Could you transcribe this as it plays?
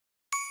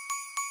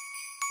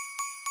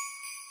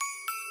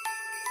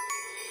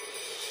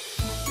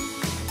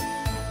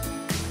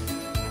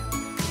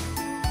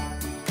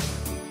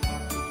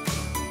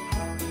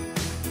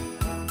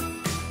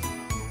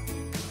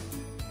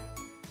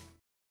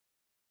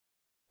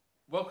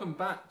Welcome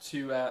back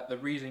to the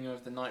reading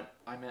of The Night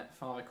I Met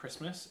Father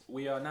Christmas.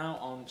 We are now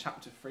on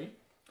chapter 3.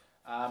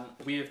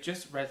 We have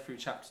just read through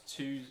chapter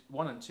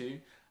 1 and 2,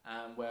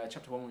 where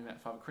chapter 1 we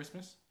met Father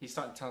Christmas. He's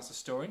starting to tell us a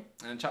story.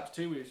 And in chapter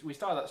 2 we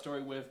started that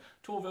story with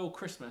Torville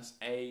Christmas,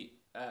 a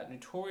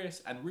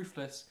notorious and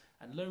ruthless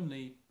and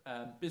lonely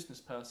business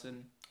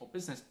person, or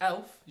business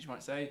elf, as you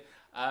might say,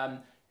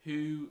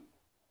 who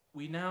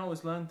we now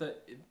has learned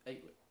that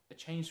a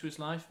change to his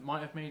life might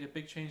have made a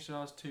big change to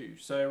ours too.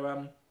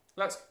 So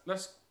let's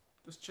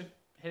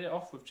hit it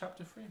off with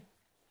chapter 3.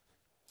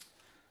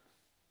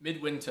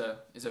 Midwinter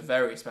is a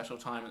very special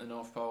time at the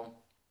North Pole.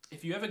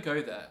 If you ever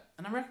go there,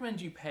 and I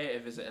recommend you pay it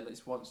a visit at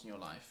least once in your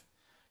life,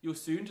 you'll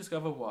soon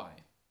discover why.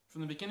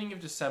 From the beginning of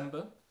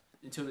December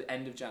until the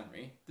end of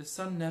January, the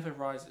sun never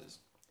rises.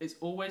 It's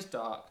always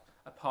dark,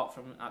 apart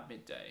from at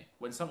midday,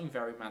 when something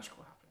very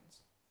magical happens.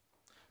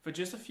 For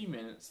just a few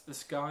minutes, the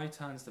sky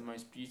turns the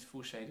most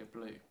beautiful shade of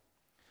blue.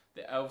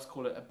 The elves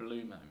call it a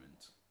blue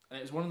moment, and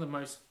it is one of the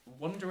most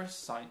wondrous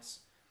sights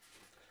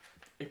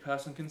a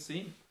person can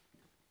see.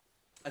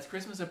 As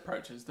Christmas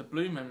approaches, the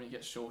blue moment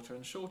gets shorter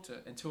and shorter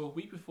until a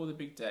week before the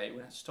big day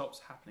when it stops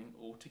happening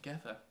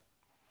altogether.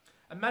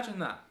 Imagine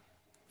that.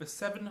 For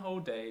 7 whole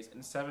days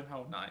and 7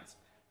 whole nights,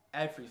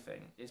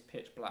 everything is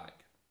pitch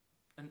black.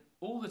 And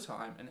all the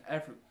time,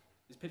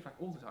 it's pitch black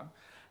all the time,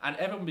 and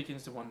everyone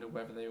begins to wonder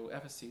whether they will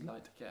ever see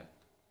light again.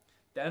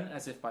 Then,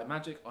 as if by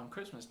magic, on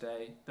Christmas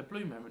Day, the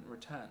blue moment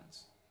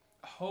returns.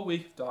 A whole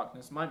week of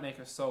darkness might make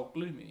a soul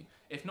gloomy,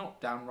 if not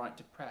downright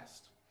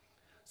depressed.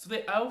 So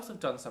the elves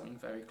have done something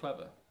very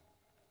clever.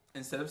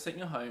 Instead of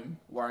sitting at home,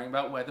 worrying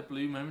about where the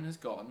blue moment has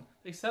gone,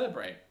 they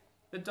celebrate.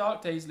 The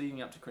dark days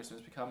leading up to Christmas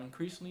become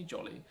increasingly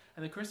jolly,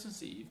 and the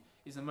Christmas Eve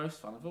is the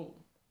most fun of all.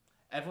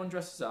 Everyone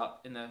dresses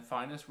up in their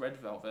finest red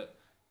velvet,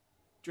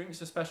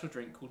 drinks a special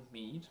drink called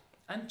mead,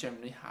 and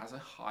generally has a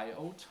high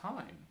old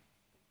time.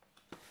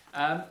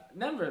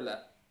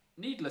 Nevertheless,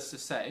 needless to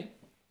say,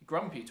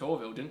 Grumpy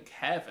Torville didn't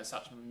care for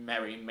such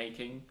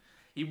merry-making.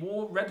 He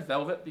wore red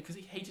velvet because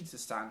he hated to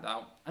stand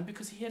out, and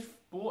because he had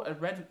bought a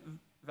red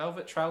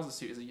velvet trouser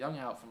suit as a young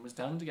elf and was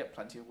determined to get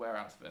plenty of wear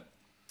out of it.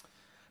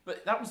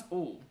 But that was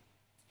all.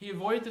 He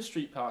avoided the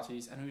street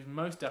parties, and he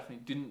most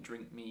definitely didn't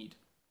drink mead.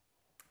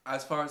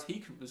 As far as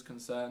he was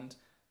concerned,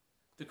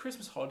 the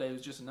Christmas holiday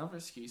was just another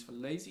excuse for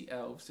lazy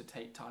elves to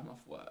take time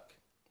off work,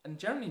 and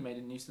generally made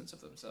a nuisance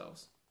of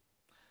themselves.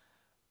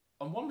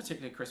 On one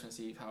particular Christmas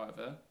Eve,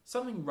 however,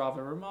 something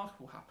rather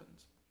remarkable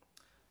happened.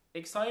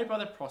 Excited by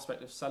the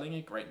prospect of selling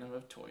a great number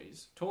of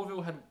toys,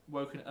 Torville had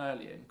woken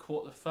early and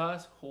caught the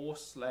first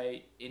horse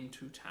sleigh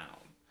into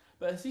town.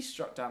 But as he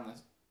snuck down the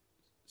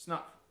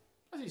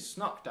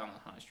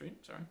high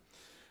street,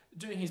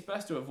 doing his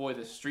best to avoid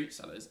the street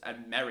sellers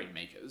and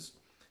merrymakers,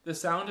 the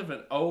sound of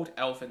an old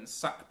elfin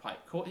sack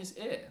pipe caught his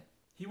ear.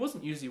 He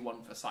wasn't usually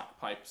one for sack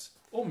pipes,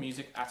 or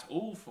music at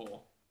all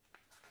for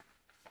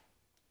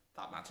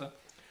that matter.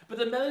 But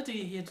the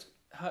melody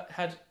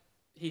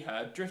he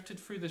heard drifted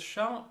through the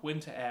sharp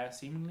winter air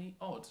seemingly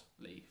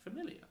oddly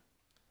familiar.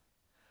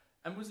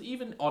 And was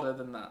even odder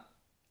than that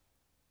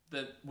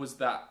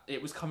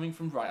it was coming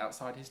from right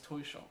outside his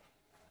toy shop.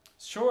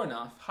 Sure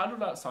enough,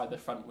 huddled outside the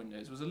front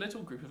windows was a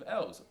little group of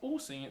elves, all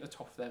singing at the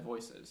top of their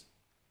voices.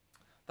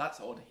 That's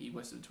odd, he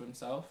whispered to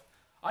himself.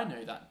 I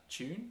know that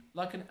tune.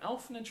 Like an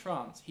elf in a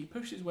trance, he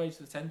pushed his way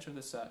to the centre of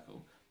the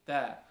circle.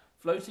 There,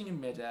 floating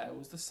in mid-air,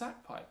 was the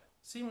sack pipe,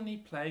 seemingly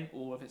playing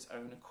all of its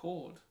own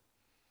accord.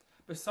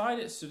 Beside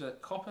it stood a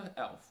copper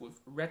elf with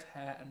red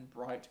hair and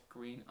bright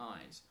green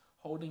eyes,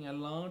 holding a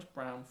large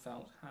brown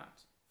felt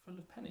hat full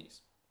of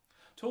pennies.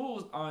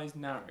 Torville's eyes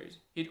narrowed.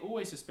 He'd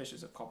always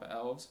suspicious of copper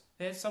elves.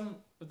 They had some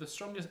of the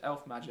strongest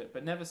elf magic,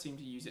 but never seemed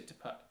to use it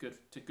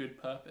to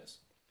good purpose.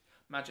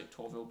 Magic,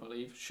 Torville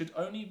believed, should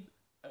only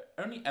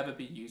ever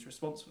be used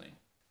responsibly.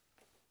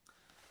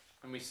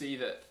 And we see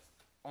that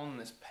on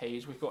this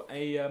page we've got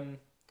a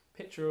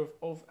picture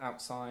of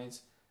outside,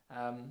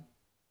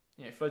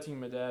 floating in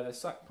midair, the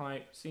sack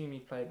pipe seemingly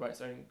played by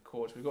its own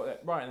chords. We've got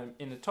that right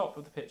in the top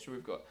of the picture.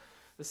 We've got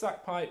the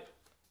sack pipe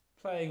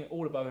playing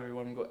all above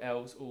everyone. We've got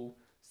elves all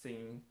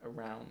singing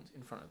around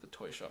in front of the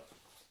toy shop.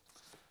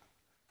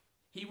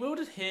 He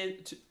wielded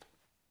his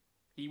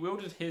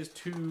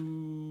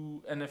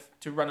to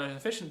run an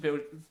efficient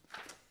build.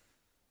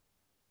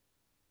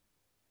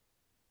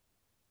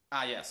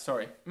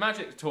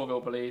 Magic,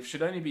 Torville believed,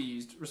 should only be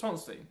used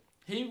responsibly.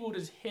 He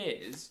wielded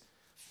his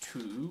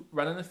to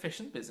run an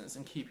efficient business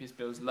and keep his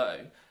bills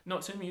low,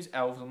 not to amuse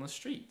elves on the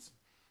streets.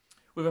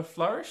 With a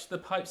flourish, the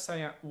pipe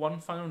sang out one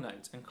final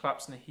note and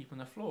collapsed in a heap on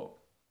the floor.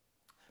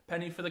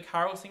 Penny for the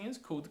carol singers,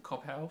 called the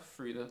cop elf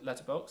through the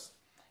letterbox.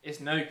 It's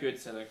no good,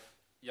 said a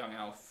young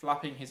elf,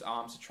 flapping his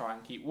arms to try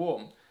and keep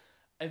warm.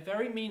 A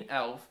very mean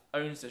elf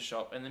owns the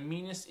shop, and the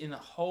meanest in the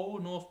whole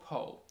North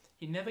Pole.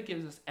 He never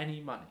gives us any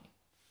money.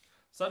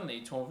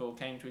 Suddenly, Torville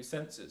came to his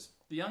senses.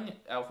 The young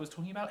elf was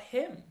talking about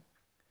him.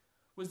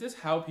 Was this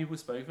how people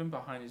spoke of him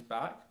behind his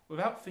back?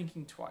 Without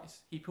thinking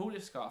twice, he pulled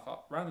his scarf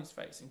up round his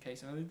face in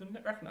case any of them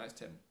recognised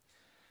him.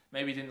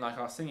 Maybe he didn't like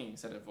our singing,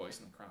 said a voice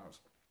in the crowd.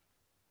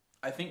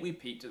 I think we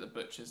peeked at the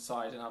butcher's,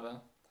 sighed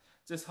another.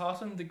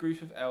 Disheartened, the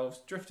group of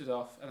elves drifted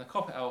off, and the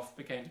copper elf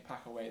began to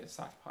pack away the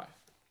sack pipe.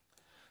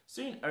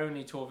 Soon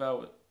only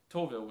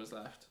Torville was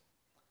left.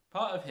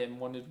 Part of him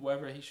wondered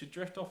whether he should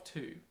drift off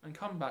too, and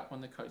come back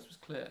when the coast was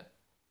clear.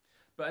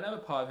 But another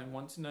part of him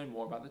wanted to know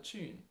more about the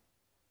tune.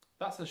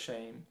 That's a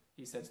shame,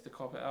 he said to the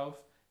copper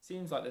elf.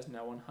 Seems like there's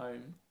no one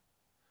home.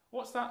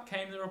 What's that?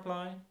 Came the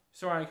reply.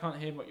 Sorry, I can't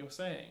hear what you're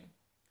saying.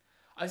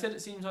 I said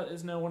it seems like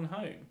there's no one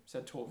home,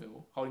 said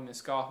Torville, holding the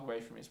scarf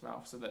away from his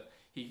mouth so that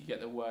he could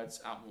get the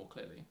words out more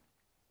clearly.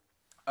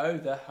 Oh,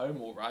 they're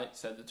home all right,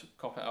 said the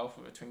copper elf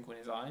with a twinkle in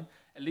his eye.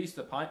 At least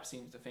the pipe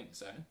seems to think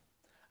so.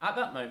 At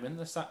that moment,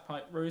 the sack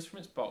pipe rose from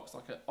its box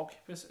like an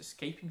octopus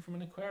escaping from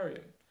an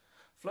aquarium,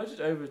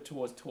 floated over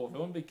towards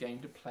Torville and began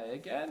to play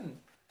again.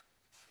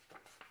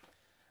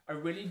 I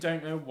really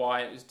don't know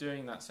why it was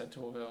doing that, said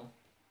Torville.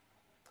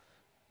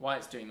 Why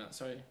it's doing that,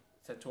 sorry,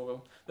 said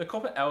Torville. The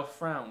copper elf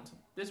frowned.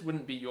 This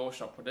wouldn't be your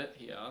shop, would it?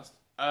 He asked.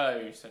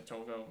 Oh, said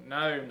Torville.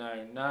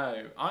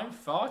 No. I'm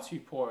far too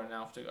poor an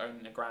elf to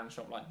own a grand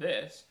shop like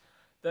this.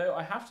 Though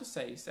I have to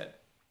say, he said,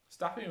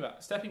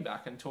 stepping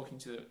back and talking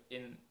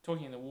in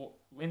the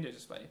window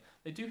display,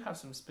 they do have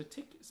some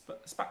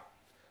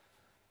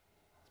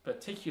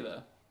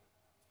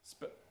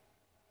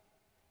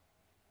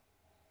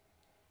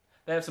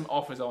they have some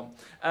offers on.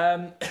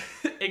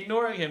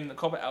 Ignoring him, the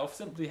copper elf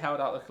simply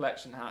held out the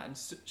collection hat and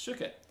shook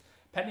it.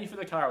 Penny for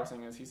the carol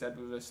singers, he said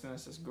with a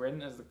sinister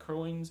grin as the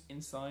coins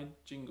inside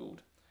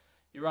jingled.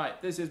 You're right,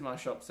 this is my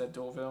shop, said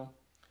Torville,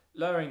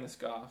 lowering the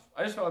scarf.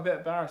 I just felt a bit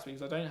embarrassed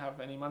because I don't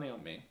have any money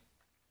on me.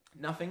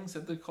 Nothing,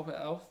 said the copper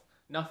elf.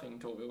 Nothing,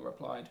 Torville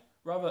replied,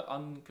 rather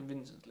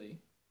unconvincingly.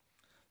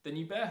 Then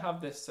you better have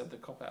this, said the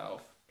copper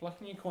elf,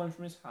 plucking a coin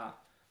from his hat,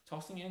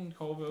 tossing it in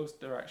Torville's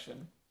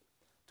direction.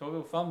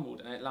 Torville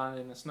fumbled and it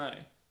landed in the snow.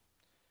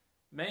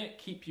 May it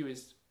keep you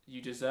as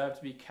you deserve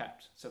to be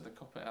kept, said the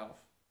copper elf.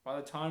 By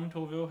the time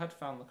Torville had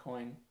found the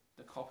coin,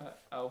 the copper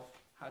elf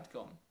had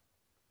gone.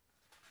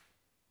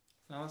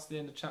 Now that's the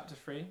end of chapter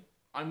 3.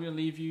 I'm going to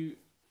leave you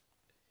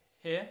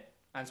here,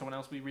 and someone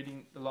else will be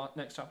reading the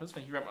next chapters.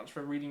 Thank you very much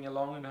for reading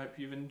along, and I hope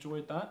you've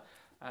enjoyed that.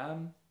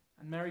 And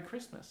Merry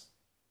Christmas.